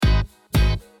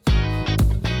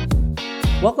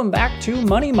Welcome back to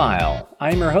Money Mile.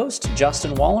 I'm your host,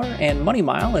 Justin Waller, and Money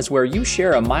Mile is where you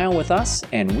share a mile with us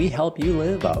and we help you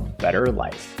live a better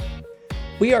life.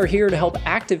 We are here to help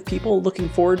active people looking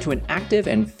forward to an active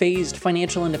and phased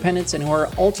financial independence and who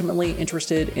are ultimately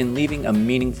interested in leaving a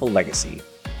meaningful legacy.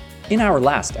 In our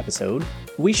last episode,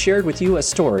 we shared with you a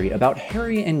story about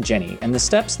Harry and Jenny and the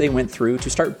steps they went through to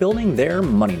start building their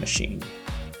money machine.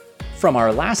 From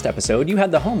our last episode, you had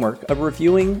the homework of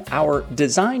reviewing our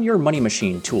Design Your Money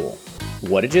Machine tool.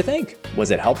 What did you think?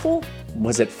 Was it helpful?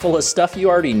 Was it full of stuff you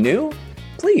already knew?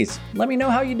 Please let me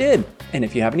know how you did. And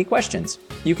if you have any questions,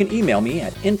 you can email me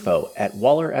at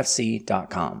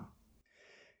info@wallerfc.com.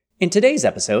 In today's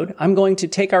episode, I'm going to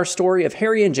take our story of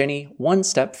Harry and Jenny one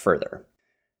step further.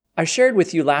 I shared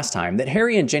with you last time that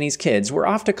Harry and Jenny's kids were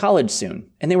off to college soon,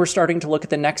 and they were starting to look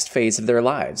at the next phase of their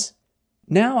lives.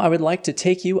 Now I would like to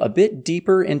take you a bit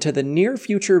deeper into the near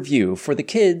future view for the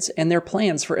kids and their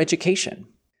plans for education.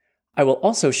 I will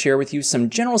also share with you some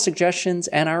general suggestions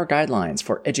and our guidelines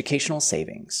for educational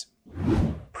savings.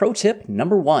 Pro tip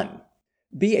number 1.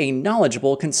 Be a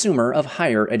knowledgeable consumer of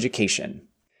higher education.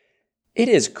 It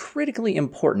is critically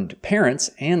important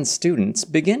parents and students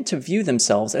begin to view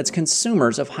themselves as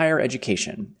consumers of higher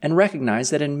education and recognize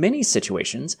that in many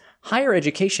situations, higher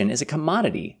education is a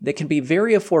commodity that can be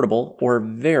very affordable or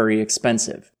very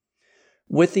expensive.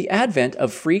 With the advent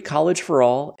of free college for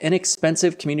all,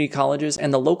 inexpensive community colleges,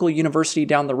 and the local university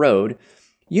down the road,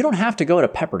 you don't have to go to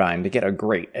Pepperdine to get a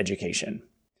great education.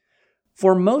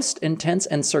 For most intents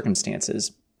and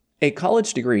circumstances, a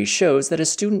college degree shows that a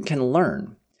student can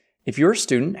learn. If your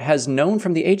student has known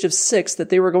from the age of 6 that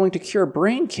they were going to cure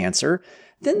brain cancer,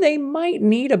 then they might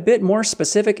need a bit more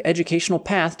specific educational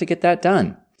path to get that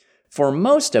done. For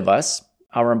most of us,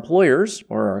 our employers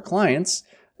or our clients,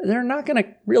 they're not going to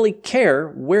really care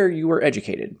where you were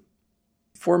educated.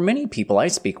 For many people I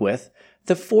speak with,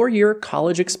 the 4-year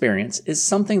college experience is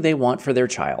something they want for their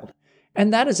child.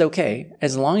 And that is okay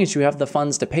as long as you have the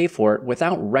funds to pay for it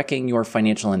without wrecking your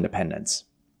financial independence.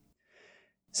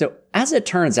 So, as it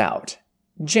turns out,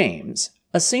 James,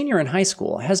 a senior in high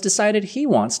school, has decided he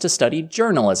wants to study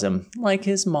journalism, like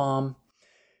his mom.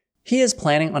 He is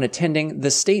planning on attending the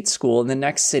state school in the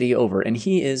next city over, and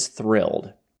he is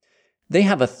thrilled. They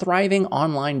have a thriving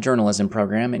online journalism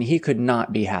program, and he could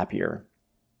not be happier.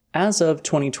 As of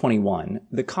 2021,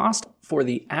 the cost for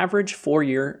the average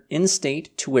 4-year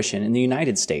in-state tuition in the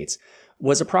United States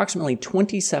was approximately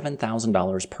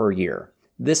 $27,000 per year.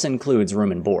 This includes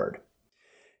room and board.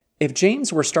 If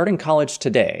James were starting college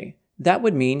today, that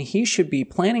would mean he should be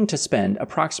planning to spend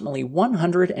approximately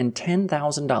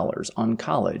 $110,000 on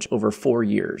college over 4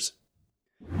 years.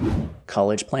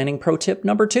 College planning pro tip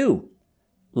number 2.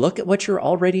 Look at what you're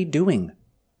already doing.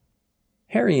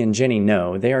 Harry and Jenny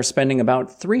know they are spending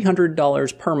about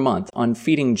 $300 per month on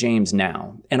feeding James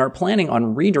now and are planning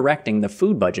on redirecting the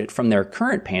food budget from their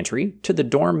current pantry to the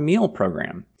dorm meal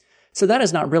program. So that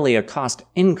is not really a cost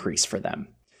increase for them.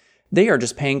 They are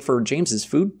just paying for James's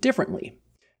food differently.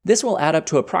 This will add up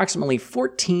to approximately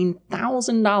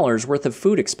 $14,000 worth of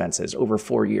food expenses over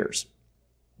 4 years.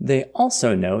 They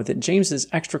also know that James's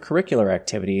extracurricular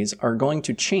activities are going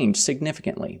to change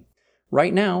significantly.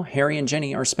 Right now, Harry and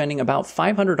Jenny are spending about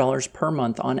 $500 per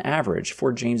month on average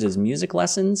for James's music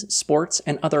lessons, sports,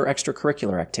 and other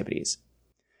extracurricular activities.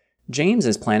 James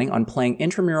is planning on playing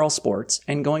intramural sports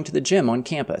and going to the gym on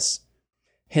campus.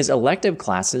 His elective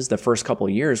classes the first couple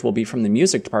years will be from the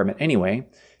music department anyway,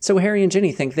 so Harry and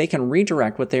Jenny think they can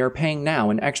redirect what they are paying now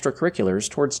in extracurriculars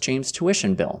towards James'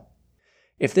 tuition bill.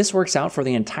 If this works out for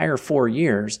the entire 4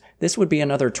 years, this would be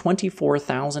another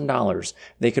 $24,000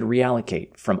 they could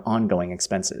reallocate from ongoing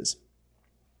expenses.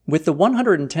 With the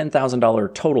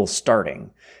 $110,000 total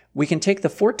starting, we can take the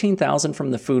 $14,000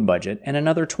 from the food budget and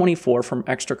another $24,000 from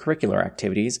extracurricular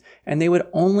activities, and they would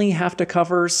only have to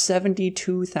cover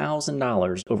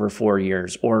 $72,000 over 4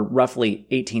 years, or roughly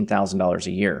 $18,000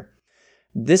 a year.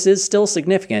 This is still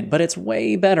significant, but it's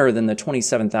way better than the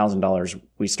 $27,000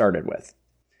 we started with.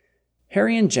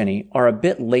 Harry and Jenny are a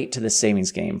bit late to the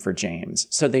savings game for James,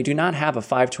 so they do not have a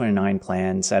 529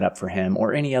 plan set up for him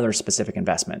or any other specific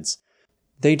investments.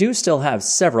 They do still have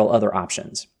several other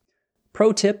options.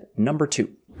 Pro tip number 2.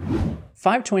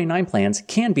 529 plans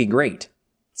can be great.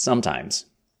 Sometimes.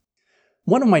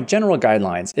 One of my general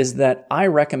guidelines is that I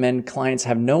recommend clients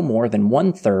have no more than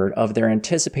 1/3 of their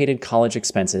anticipated college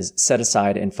expenses set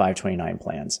aside in 529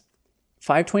 plans.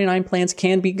 529 plans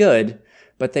can be good,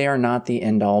 but they are not the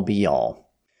end-all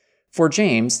be-all. For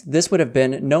James, this would have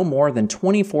been no more than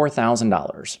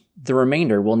 $24,000. The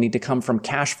remainder will need to come from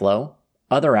cash flow,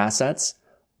 other assets,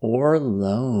 or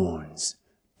loans.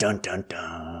 Dun dun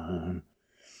dun.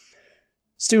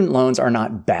 Student loans are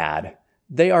not bad.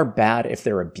 They are bad if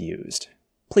they're abused.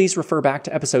 Please refer back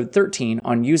to episode 13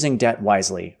 on using debt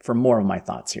wisely for more of my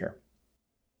thoughts here.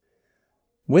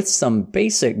 With some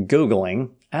basic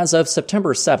Googling, as of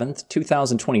September 7th,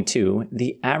 2022,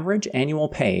 the average annual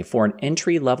pay for an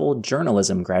entry-level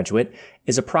journalism graduate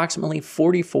is approximately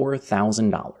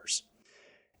 $44,000.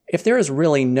 If there is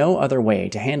really no other way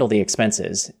to handle the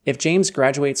expenses, if James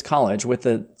graduates college with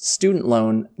a student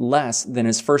loan less than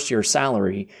his first-year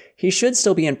salary, he should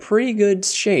still be in pretty good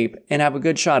shape and have a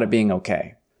good shot at being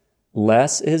okay.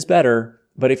 Less is better,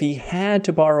 but if he had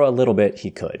to borrow a little bit,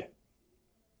 he could.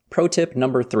 Pro tip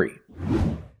number 3.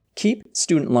 Keep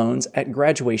student loans at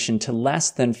graduation to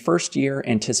less than first-year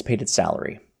anticipated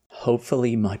salary.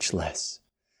 Hopefully much less.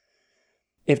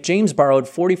 If James borrowed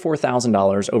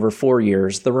 $44,000 over 4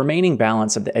 years, the remaining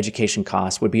balance of the education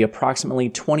cost would be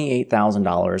approximately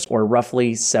 $28,000 or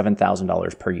roughly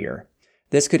 $7,000 per year.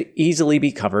 This could easily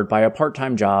be covered by a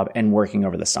part-time job and working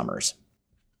over the summers.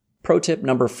 Pro tip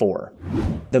number 4.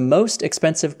 The most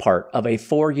expensive part of a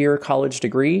 4-year college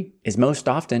degree is most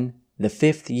often the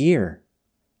 5th year.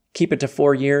 Keep it to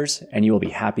 4 years and you will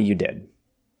be happy you did.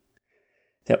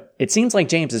 So it seems like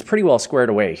James is pretty well squared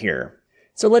away here.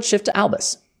 So let's shift to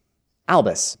Albus.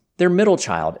 Albus, their middle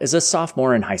child, is a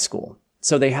sophomore in high school,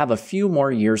 so they have a few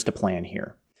more years to plan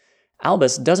here.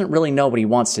 Albus doesn't really know what he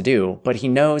wants to do, but he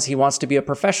knows he wants to be a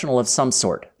professional of some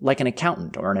sort, like an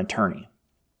accountant or an attorney.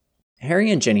 Harry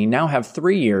and Ginny now have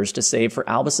 3 years to save for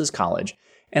Albus's college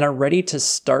and are ready to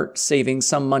start saving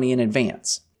some money in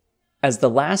advance. As the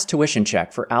last tuition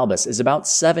check for Albus is about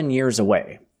 7 years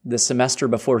away, the semester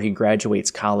before he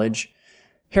graduates college,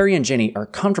 Harry and Ginny are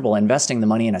comfortable investing the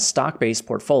money in a stock-based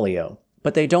portfolio,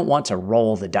 but they don't want to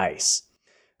roll the dice.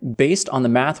 Based on the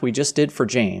math we just did for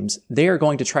James, they are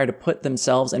going to try to put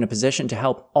themselves in a position to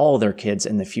help all their kids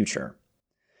in the future.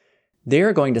 They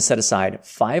are going to set aside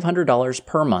 $500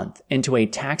 per month into a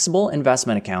taxable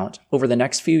investment account over the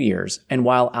next few years and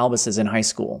while Albus is in high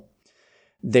school.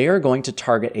 They are going to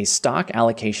target a stock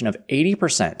allocation of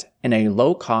 80% in a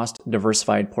low-cost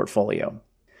diversified portfolio.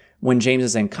 When James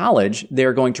is in college, they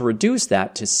are going to reduce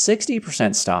that to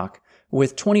 60% stock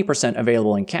with 20%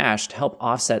 available in cash to help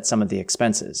offset some of the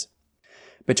expenses.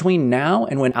 Between now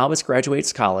and when Albus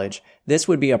graduates college, this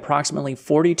would be approximately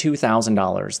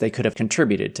 $42,000 they could have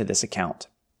contributed to this account.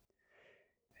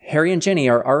 Harry and Ginny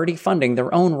are already funding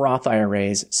their own Roth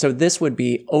IRAs, so this would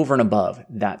be over and above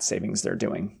that savings they're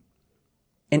doing.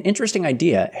 An interesting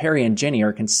idea Harry and Ginny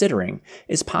are considering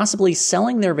is possibly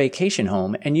selling their vacation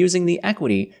home and using the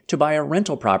equity to buy a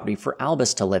rental property for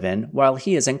Albus to live in while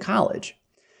he is in college.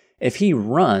 If he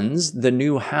runs the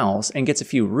new house and gets a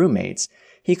few roommates,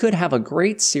 he could have a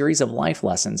great series of life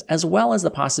lessons as well as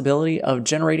the possibility of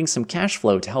generating some cash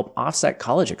flow to help offset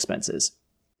college expenses.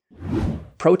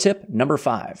 Pro tip number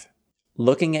 5.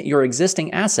 Looking at your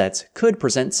existing assets could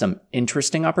present some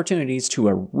interesting opportunities to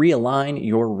realign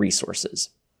your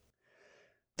resources.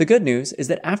 The good news is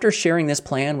that after sharing this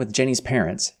plan with Ginny's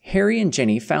parents, Harry and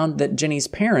Ginny found that Ginny's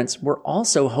parents were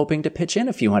also hoping to pitch in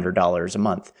a few $100s a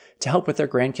month to help with their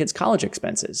grandkids' college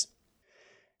expenses.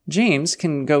 James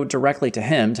can go directly to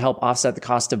him to help offset the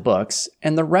cost of books,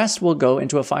 and the rest will go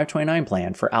into a 529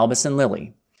 plan for Albus and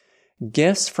Lily.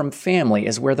 Gifts from family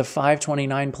is where the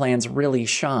 529 plans really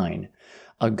shine.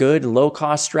 A good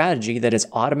low-cost strategy that is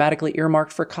automatically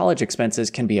earmarked for college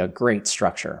expenses can be a great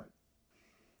structure.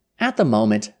 At the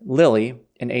moment, Lily,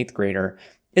 an 8th grader,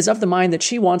 is of the mind that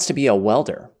she wants to be a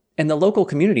welder, and the local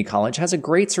community college has a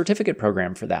great certificate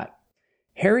program for that.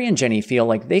 Harry and Ginny feel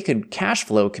like they could cash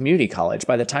flow community college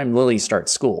by the time Lily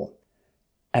starts school.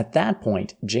 At that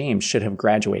point, James should have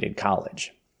graduated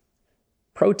college.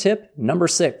 Pro tip number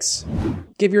 6.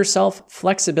 Give yourself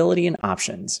flexibility and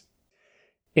options.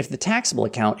 If the taxable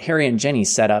account Harry and Ginny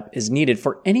set up is needed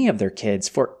for any of their kids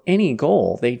for any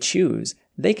goal they choose,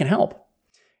 they can help.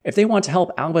 If they want to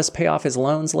help Albus pay off his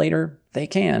loans later, they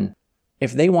can.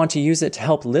 If they want to use it to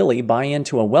help Lily buy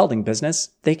into a welding business,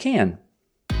 they can.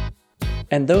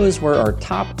 And those were our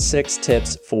top 6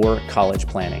 tips for college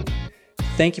planning.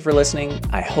 Thank you for listening.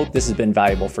 I hope this has been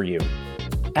valuable for you.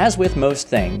 As with most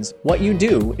things, what you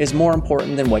do is more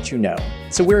important than what you know.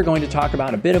 So we're going to talk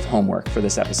about a bit of homework for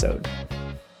this episode.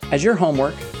 As your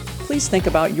homework, please think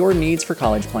about your needs for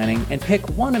college planning and pick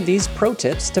one of these pro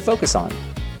tips to focus on,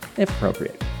 if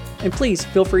appropriate. And please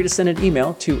feel free to send an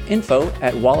email to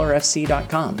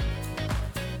info@wallerfc.com.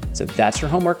 So that's your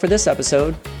homework for this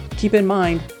episode. Keep in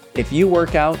mind, if you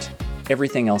work out,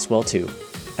 everything else will too.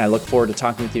 I look forward to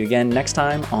talking with you again next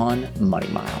time on Money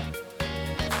Mile.